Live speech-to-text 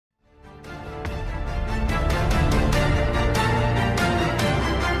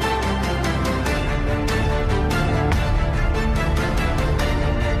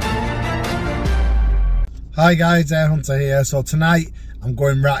Hi guys, Air Hunter here. So tonight I'm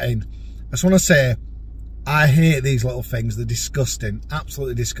going ratting. I just want to say I hate these little things. They're disgusting,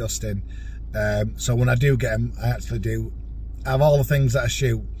 absolutely disgusting. So when I do get them, I actually do. Out of all the things that I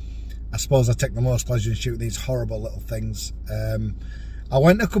shoot, I suppose I take the most pleasure in shooting these horrible little things. I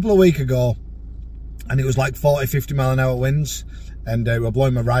went a couple of weeks ago and it was like 40-50 mile an hour winds, and we were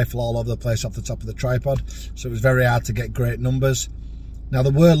blowing my rifle all over the place off the top of the tripod, so it was very hard to get great numbers. Now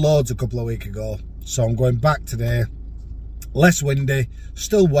there were loads a couple of weeks ago, so I'm going back today. Less windy,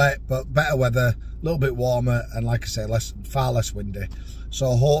 still wet, but better weather, a little bit warmer, and like I say, far less windy.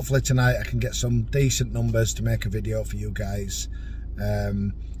 So hopefully tonight I can get some decent numbers to make a video for you guys.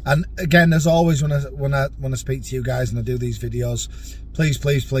 And again, as always, when I speak to you guys and I do these videos, please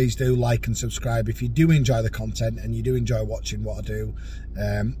do like and subscribe if you do enjoy the content and you do enjoy watching what I do.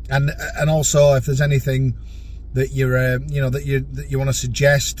 And also, if there's anything that you're that you want to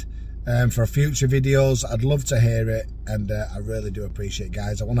suggest for future videos, I'd love to hear it, and I really do appreciate it,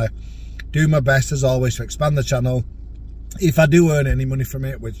 guys. I want to do my best as always to expand the channel. If I do earn any money from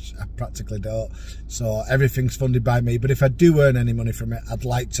it, which I practically don't, so everything's funded by me, but if I do earn any money from it, I'd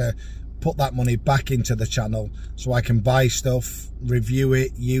like to put that money back into the channel so I can buy stuff, review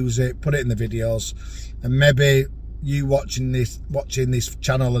it, use it, put it in the videos, and maybe you watching this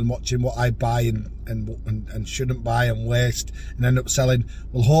channel and watching what I buy and shouldn't buy and waste and end up selling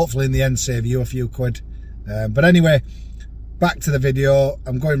will hopefully in the end save you a few quid. But anyway, back to the video.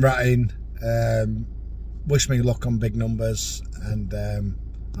 I'm going ratting. Wish me luck on big numbers, and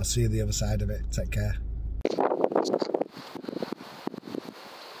I'll see you the other side of it. Take care.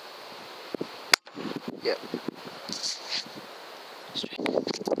 Yep.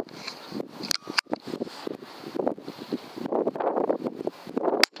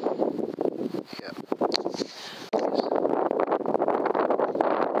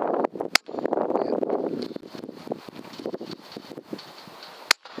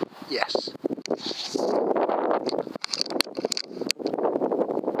 Yes.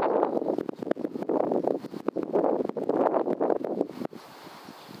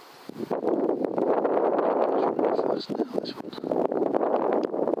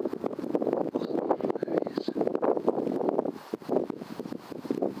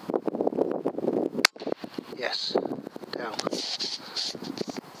 Yes, down.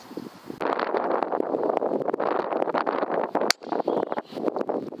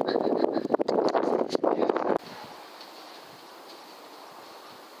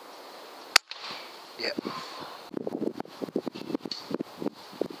 Yep.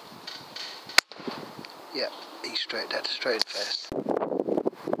 Yep, he's straight dead, straight in the face.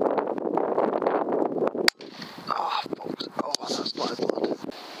 Oh, folks. Oh, that's blood.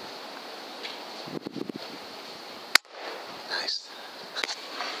 Nice.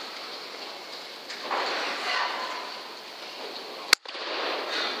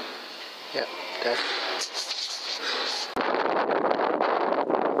 Yep, dead.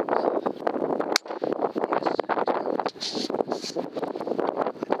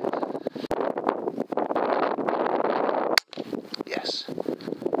 Yes.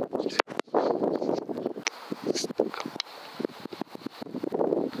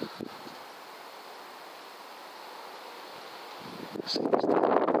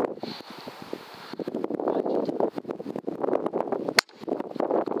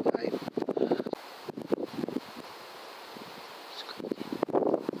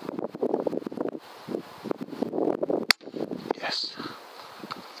 Yes.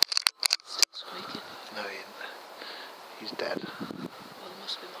 Still squeaking. No, he isn't. He's dead. Well, there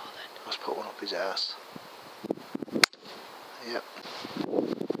must be more then. Must put one up his ass. Yep.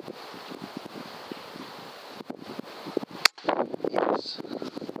 Yes.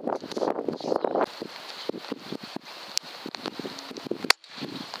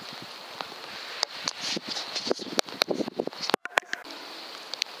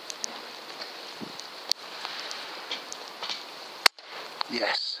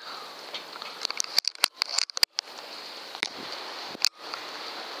 Yes.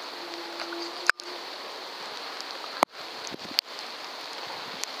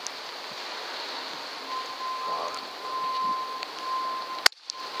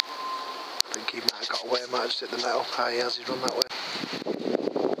 I think he might have got away, might have just hit the metal. Ah, he has, he's run that way.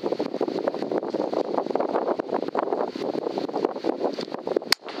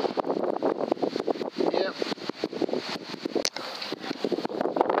 Yep.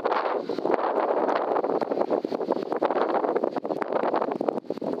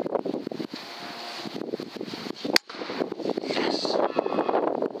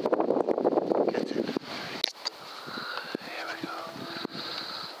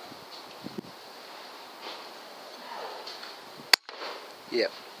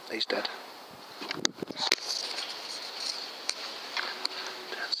 Yep, he's dead.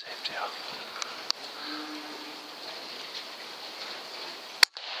 Turn safety off.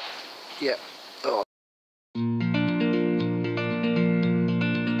 Yep,